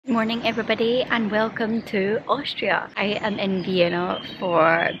Morning everybody and welcome to Austria. I am in Vienna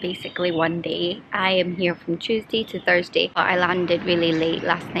for basically one day. I am here from Tuesday to Thursday. I landed really late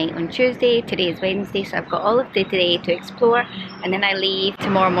last night on Tuesday. Today is Wednesday, so I've got all of the day to explore, and then I leave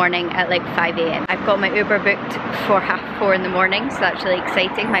tomorrow morning at like 5 AM. I've got my Uber booked for 4:30 in the morning, so that's really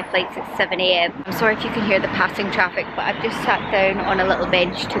exciting. My flight's at 7 AM. I'm sorry if you can hear the passing traffic, but I've just sat down on a little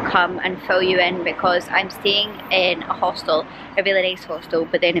bench to come and fill you in because I'm staying in a hostel, a really nice hostel,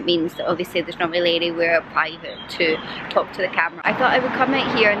 but then it means that obviously there's not really anywhere private to talk to the camera. I thought I would come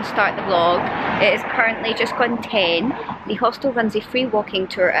out here and start the vlog. It is currently just gone 10. The hostel runs a free walking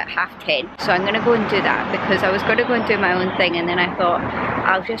tour at 10:30, so I'm going to go and do that because I was going to go and do my own thing, and then I thought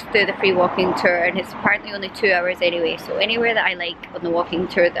I'll just do the free walking tour, and it's apparently only 2 hours anyway, so anywhere that I like on the walking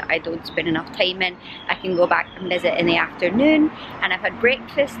tour that I don't spend enough time in, I can go back and visit in the afternoon. And I've had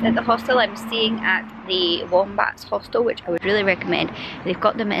breakfast at the hostel. I'm staying at the Wombats hostel, which I would really recommend. They've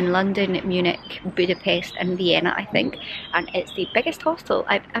got them in London, Munich, Budapest and Vienna, I think, and it's the biggest hostel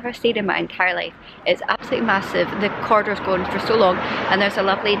I've ever stayed in my entire life. It's absolutely massive. The corridor's going for so long, and there's a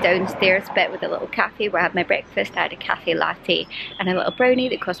lovely downstairs bit with a little cafe where I had my breakfast. I had a cafe latte and a little brownie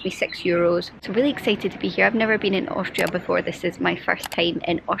that cost me €6. So really excited to be here. I've never been in Austria before. This is my first time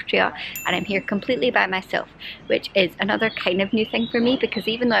in Austria, and I'm here completely by myself, which is another kind of new thing for me, because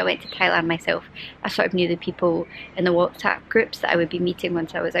even though I went to Thailand myself, I sort of knew the people in the WhatsApp groups that I would be meeting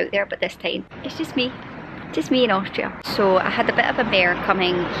once I was out there, but this time it's just me in Austria. So I had a bit of a mare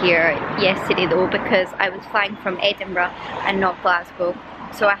coming here yesterday though, because I was flying from Edinburgh and not Glasgow.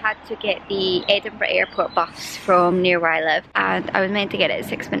 So I had to get the Edinburgh airport bus from near where I live, and I was meant to get it at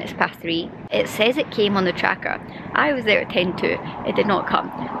 3:06. It says it came on the tracker. I was there at 10:02. It did not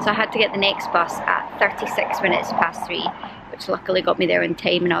come. So I had to get the next bus at 3:36, which luckily got me there in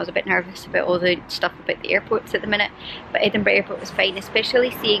time, and I was a bit nervous about all the stuff about the airports at the minute. But Edinburgh airport was fine, especially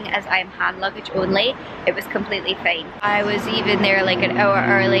seeing as I'm hand luggage only. It was completely fine. I was even there like an hour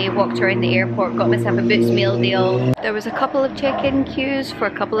early, walked around the airport, got myself a Boots meal deal. There was a couple of check-in queues for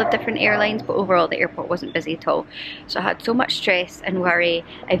a couple of different airlines, but overall the airport wasn't busy at all. So I had so much stress and worry.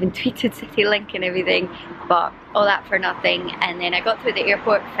 I even tweeted CityLink and everything, but all that for nothing. And then I got through the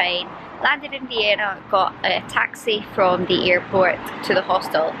airport fine. Landed in Vienna, got a taxi from the airport to the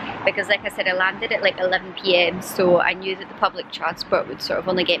hostel, because like I said, I landed at like 11 PM, so I knew that the public transport would sort of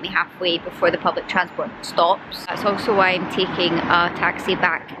only get me halfway before the public transport stops. That's also why I'm taking a taxi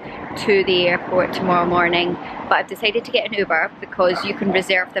back to the airport tomorrow morning, but I've decided to get an Uber because you can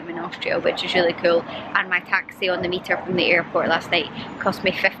reserve them in Austria, which is really cool, and my taxi on the meter from the airport last night cost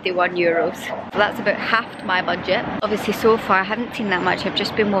me €51. So that's about half my budget. Obviously so far I haven't seen that much. I've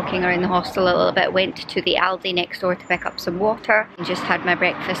just been walking around the hostel a little bit, went to the Aldi next door to pick up some water and just had my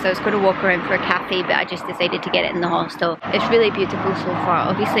breakfast. I was going to walk around for a cafe, but I just decided to get it in the hostel. It's really beautiful so far.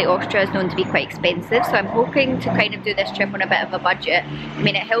 Obviously Austria is known to be quite expensive, so I'm hoping to kind of do this trip on a bit of a budget. I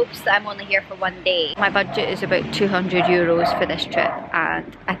mean, it helps that I'm only here for one day. My budget is about €200 for this trip,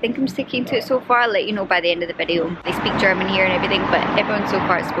 and I think I'm sticking to it so far. I'll let you know by the end of the video. They speak German here and everything, but everyone so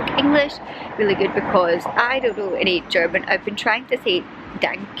far spoke English really good, because I don't know any German. I've been trying to say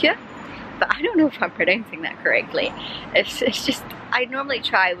danke, but I don't know if I'm pronouncing that correctly. It's just, I normally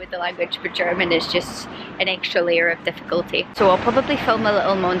try with the language, but German is just an extra layer of difficulty. So I'll probably film a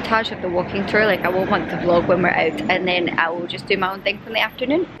little montage of the walking tour, like I won't want to vlog when we're out, and then I will just do my own thing from the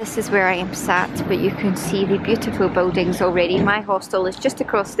afternoon. This is where I am sat, but you can see the beautiful buildings already. My hostel is just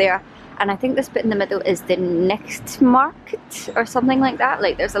across there, and I think this bit in the middle is the Naschmarkt or something like that.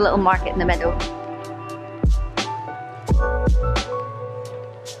 Like there's a little market in the middle.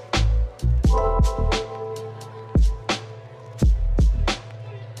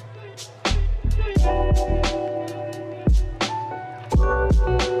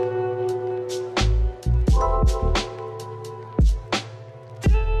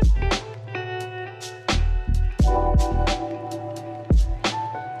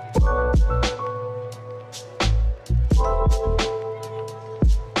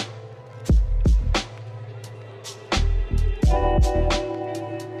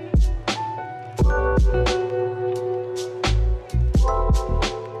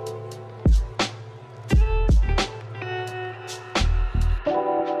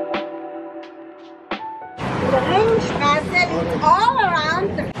 All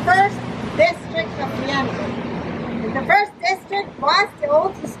around the first district of Vienna. The first district was the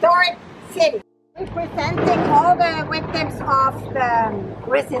old historic city, representing all the victims of the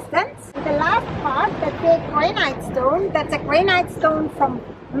resistance. The last part, the big granite stone, that's a granite stone from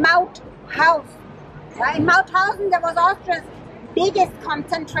Mauthausen. In Mauthausen there was Austria's biggest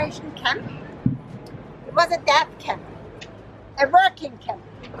concentration camp. It was a death camp, a working camp.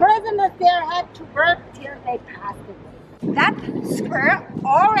 Prisoners there had to work till they passed away. That square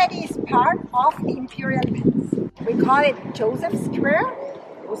already is part of the Imperial Palace. We call it Joseph Square,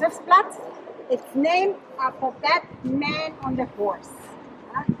 Josefsplatz. It's named after that man on the horse.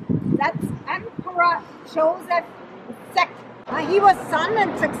 That's Emperor Joseph II. He was son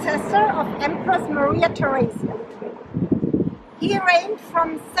and successor of Empress Maria Theresa. He reigned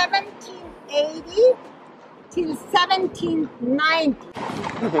from 1780 till 1790.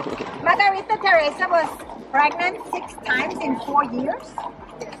 Margarita Theresa was pregnant 6 times in 4 years,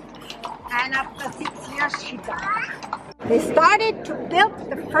 and after 6 years she died. They started to build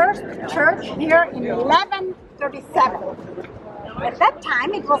the first church here in 1137. At that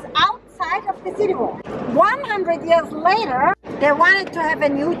time it was outside of the city wall. 100 years later they wanted to have a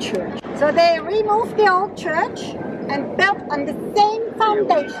new church. So they removed the old church and built on the same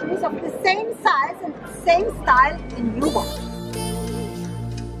foundations of the same size and the same style a new one.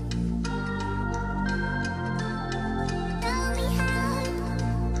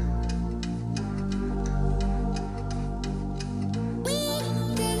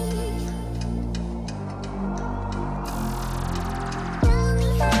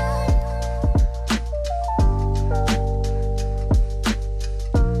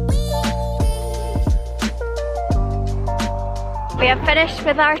 We have finished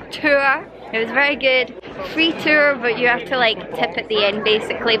with our tour. It was very good. Free tour, but you have to like tip at the end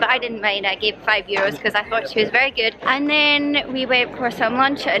basically, but I didn't mind. I gave €5 because I thought she was very good. And then we went for some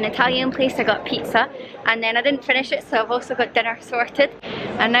lunch at an Italian place. I got pizza and then I didn't finish it, so I've also got dinner sorted.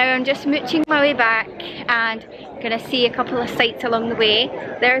 And now I'm just mooching my way back and gonna see a couple of sights along the way.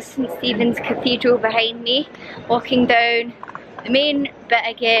 There's St. Stephens Cathedral behind me, walking down the main bit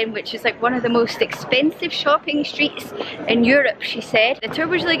again, which is like one of the most expensive shopping streets in Europe, she said. The tour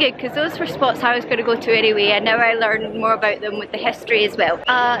was really good because those were spots I was going to go to anyway, and now I learned more about them with the history as well.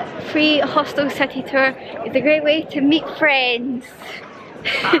 Free hostel city tour is a great way to meet friends.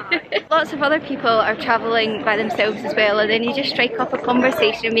 Lots of other people are travelling by themselves as well, and then you just strike up a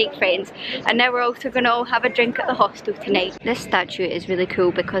conversation and make friends. And now we're also going to all have a drink at the hostel tonight. This statue is really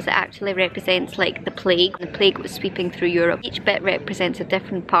cool because it actually represents like the plague. The plague was sweeping through Europe. Each bit represents a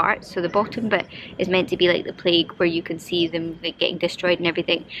different part. So the bottom bit is meant to be like the plague, where you can see them like getting destroyed and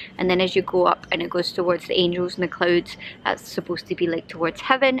everything. And then as you go up and it goes towards the angels and the clouds, that's supposed to be like towards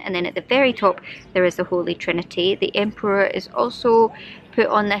heaven. And then at the very top there is the Holy Trinity. The Emperor is also put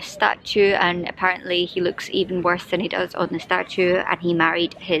on this statue, and apparently he looks even worse than he does on the statue, and he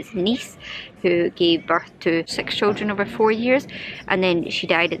married his niece who gave birth to 6 children over 4 years, and then she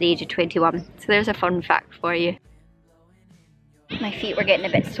died at the age of 21. So there's a fun fact for you. My feet were getting a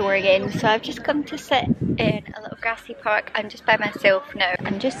bit sore again, so I've just come to sit in a little grassy park. I'm just by myself now.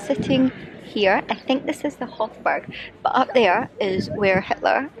 I'm just sitting here. I think this is the Hofburg, but up there is where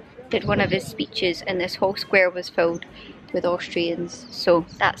Hitler did one of his speeches, and this whole square was filled with Austrians, so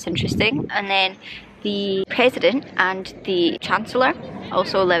that's interesting. And then the president and the chancellor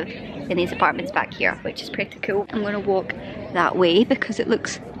also live in these apartments back here, which is pretty cool. I'm going to walk that way because it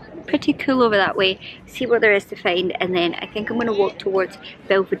looks pretty cool over that way, see what there is to find, and then I think I'm going to walk towards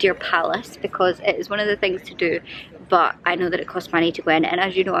Belvedere Palace because it is one of the things to do, but I know that it costs money to go in, and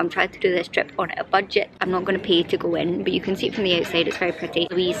as you know, I'm trying to do this trip on a budget. I'm not going to pay to go in, but you can see it from the outside. It's very pretty.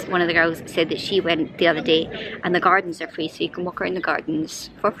 Louise, one of the girls, said that she went the other day and the gardens are free, so you can walk around the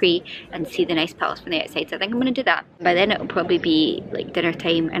gardens for free and see the nice palace from the outside. So I think I'm going to do that. By then it'll probably be like dinner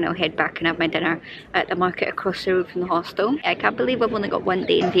time, and I'll head back and have my dinner at the market across the road from the hostel. I can't believe I've only got one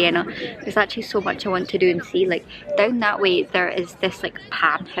day in Vienna. There's actually so much I want to do and see. Like down that way there is this like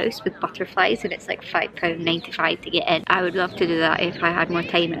pan house with butterflies, and it's like £5.95 to get in. I would love to do that if I had more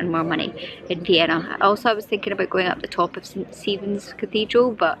time and more money in Vienna. Also, I was thinking about going up the top of St. Stephens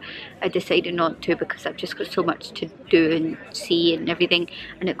Cathedral, but I decided not to because I've just got so much to do and see and everything,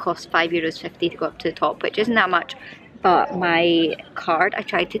 and it costs €5.50 to go up to the top, which isn't that much. But my card, I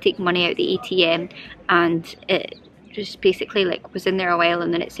tried to take money out the ATM and it just basically like was in there a while,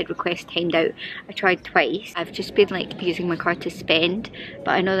 and then it said request timed out. I tried twice. I've just been like using my card to spend,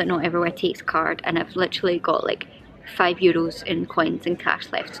 but I know that not everywhere takes card, and I've literally got like €5 in coins and cash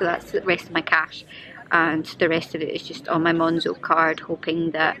left, so that's the rest of my cash, and the rest of it is just on my Monzo card,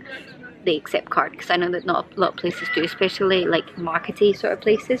 hoping that they accept card, because I know that not a lot of places do, especially like markety sort of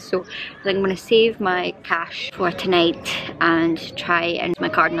places. So I think I'm going to save my cash for tonight and try and use my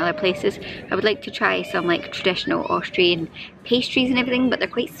card in other places. I would like to try some like traditional Austrian pastries and everything, but they're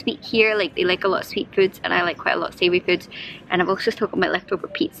quite sweet here. Like they like a lot of sweet foods, and I like quite a lot of savoury foods, and I've also still got my leftover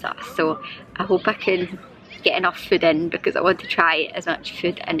pizza, so I hope I can get enough food in because I want to try as much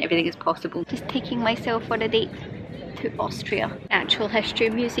food and everything as possible. Just taking myself on a date to Austria. Natural History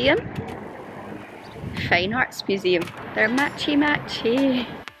Museum, Fine Arts Museum. They're matchy-matchy.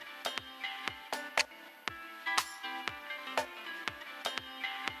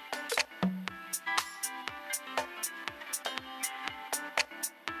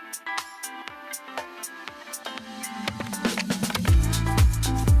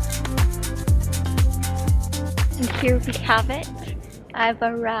 And here we have it. I've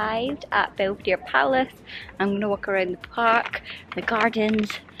arrived at Belvedere Palace. I'm going to walk around the park, the gardens,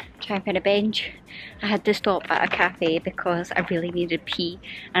 try and find a bench. I had to stop at a cafe because I really needed pee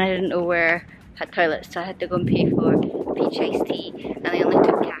and I didn't know where had toilets, so I had to go and pay for peach iced tea, and I only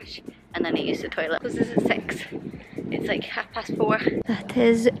took cash and then I used the toilet. It closes at 6. It's like 4:30. That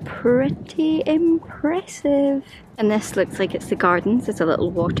is pretty impressive. And this looks like it's the gardens. There's a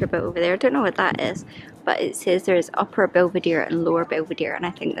little water bit over there. I don't know what that is, but it says there's Upper Belvedere and Lower Belvedere, and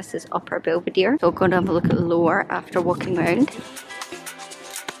I think this is Upper Belvedere. So I'll go and have a look at the lower after walking around.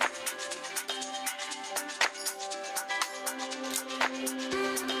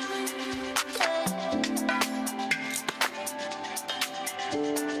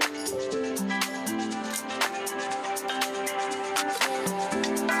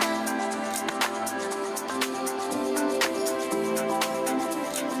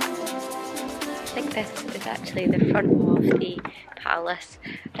 This is actually the front of the palace,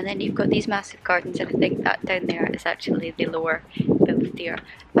 and then you've got these massive gardens, and I think that down there is actually the Lower Belvedere,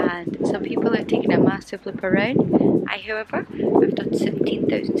 and some people are taking a massive loop around. I, however, have done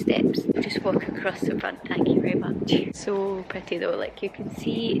 17,000 steps just walk across the front. Thank you very much. So pretty though, like you can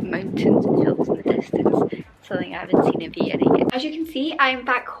see mountains and hills in the distance. Something I haven't seen in Vienna yet. As you can see, I'm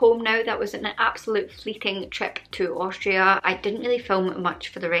back home now. That was an absolute fleeting trip to Austria. I didn't really film much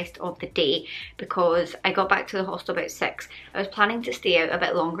for the rest of the day because I got back to the hostel about 6. I was planning to stay out a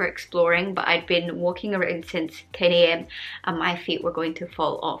bit longer exploring, but I'd been walking around since 10 AM and my feet were going to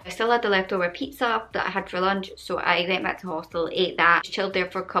fall off. I still had the leftover pizza that I had for lunch, so I went back to the hostel, ate that, chilled there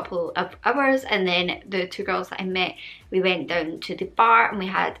for a couple of hours, and then the 2 girls that I met, we went down to the bar and we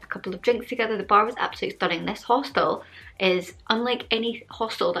had a couple of drinks together. The bar was absolutely stunning. This hostel is unlike any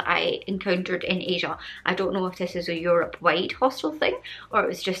hostel that I encountered in Asia. I don't know if this is a Europe-wide hostel thing or it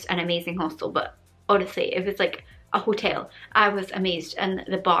was just an amazing hostel, but honestly, it was like a hotel. I was amazed, and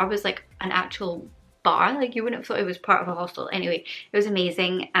the bar was like an actual bar. Like, you wouldn't have thought it was part of a hostel. Anyway, it was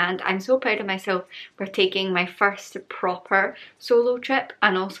amazing, and I'm so proud of myself for taking my first proper solo trip,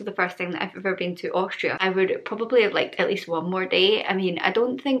 and also the first time that I've ever been to Austria. I would probably have liked at least one more day. I mean, I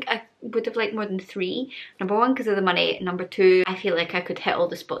don't think I would have liked more than 3. Number 1, because of the money. Number 2, I feel like I could hit all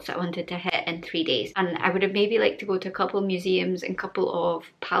the spots that I wanted to hit in 3 days, and I would have maybe liked to go to a couple of museums and a couple of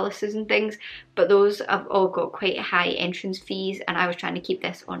palaces and things, but those have all got quite high entrance fees, and I was trying to keep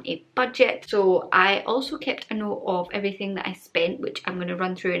this on a budget. So I also kept a note of everything that I spent, which I'm going to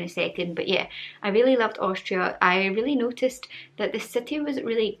run through in a second. But yeah, I really loved Austria. I really noticed that the city was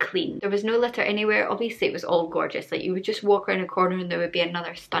really clean. There was no litter anywhere. Obviously it was all gorgeous, like you would just walk around a corner and there would be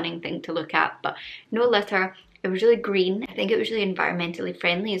another stunning thing to look at, but no litter. It was really green. I think it was really environmentally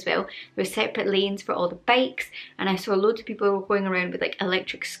friendly as well. There were separate lanes for all the bikes, and I saw loads of people going around with like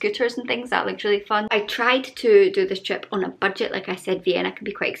electric scooters and things. That looked really fun. I tried to do this trip on a budget. Like I said, Vienna can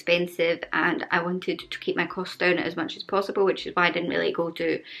be quite expensive, and I wanted to keep my costs down as much as possible, which is why I didn't really go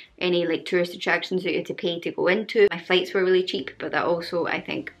to any like tourist attractions that you had to pay to go into. My flights were really cheap, but that also I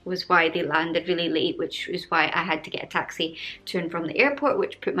think was why they landed really late, which is why I had to get a taxi to and from the airport,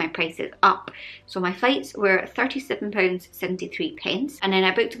 which put my prices up. So my flights were £37.73, and then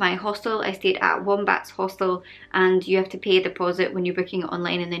I booked my hostel. I stayed at Wombat's hostel, and you have to pay a deposit when you're booking it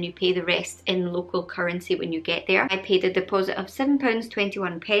online, and then you pay the rest in local currency when you get there. I paid a deposit of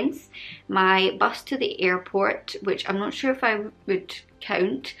 £7.21. My bus to the airport, which I'm not sure if I would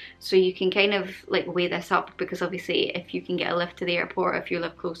count, so you can kind of like weigh this up, because obviously if you can get a lift to the airport if you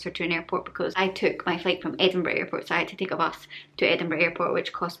live closer to an airport, because I took my flight from Edinburgh Airport, so I had to take a bus to Edinburgh Airport,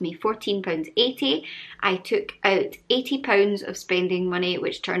 which cost me £14.80. I took out £80 of spending money,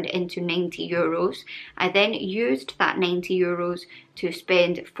 which turned into €90. I then used that €90 to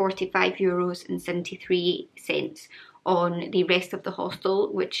spend €45.73 on the rest of the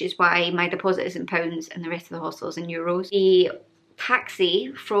hostel, which is why my deposit is in pounds and the rest of the hostel is in euros. The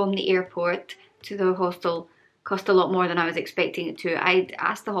taxi from the airport to the hostel cost a lot more than I was expecting it to. I'd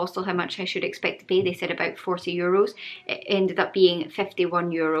asked the hostel how much I should expect to pay. They said about €40. It ended up being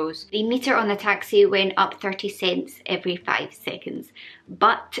 €51. The meter on the taxi went up 30 cents every 5 seconds,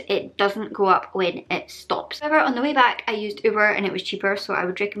 but it doesn't go up when it stops. However, on the way back I used Uber and it was cheaper, so I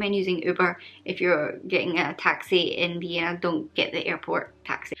would recommend using Uber if you're getting a taxi in Vienna. Don't get the airport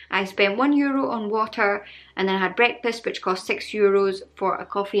taxi. I spent €1 on water, And then I had breakfast, which cost €6 for a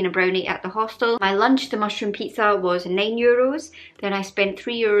coffee and a brownie at the hostel. My lunch, the mushroom pizza, was €9. Then I spent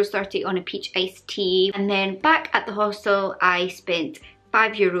 €3.30 on a peach iced tea. And then back at the hostel, I spent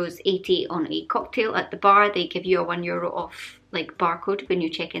 €5.80 on a cocktail at the bar. They give you a €1 off like barcode when you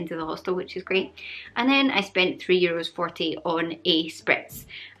check into the hostel, which is great. And then I spent €3.40 on a spritz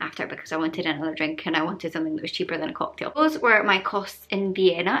after, because I wanted another drink and I wanted something that was cheaper than a cocktail. Those were my costs in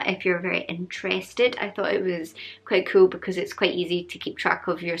Vienna. If you're very interested, I thought it was quite cool because it's quite easy to keep track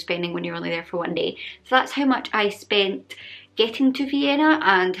of your spending when you're only there for one day. So that's how much I spent getting to Vienna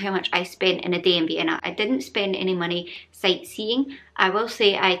and how much I spent in a day in Vienna. I didn't spend any money sightseeing. I will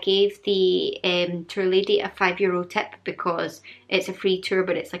say I gave the tour lady a €5 tip because it's a free tour,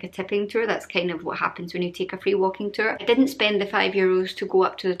 but it's like a tipping tour. That's kind of what happens when you take a free walking tour. I didn't spend the €5 to go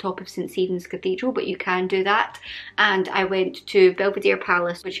up to the top of Stephens Cathedral, but you can do that. And I went to Belvedere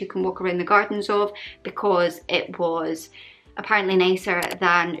Palace, which you can walk around the gardens of, because it was apparently nicer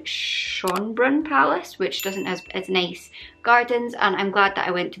than Schönbrunn Palace, which doesn't have as nice gardens, and I'm glad that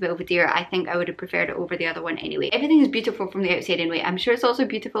I went to Belvedere. I think I would have preferred it over the other one anyway. Everything is beautiful from the outside anyway. I'm sure it's also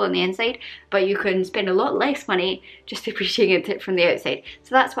beautiful on the inside, but you can spend a lot less money just appreciating it from the outside.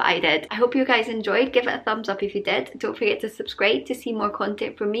 So that's what I did. I hope you guys enjoyed. Give it a thumbs up if you did. Don't forget to subscribe to see more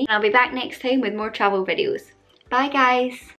content from me. And I'll be back next time with more travel videos. Bye guys!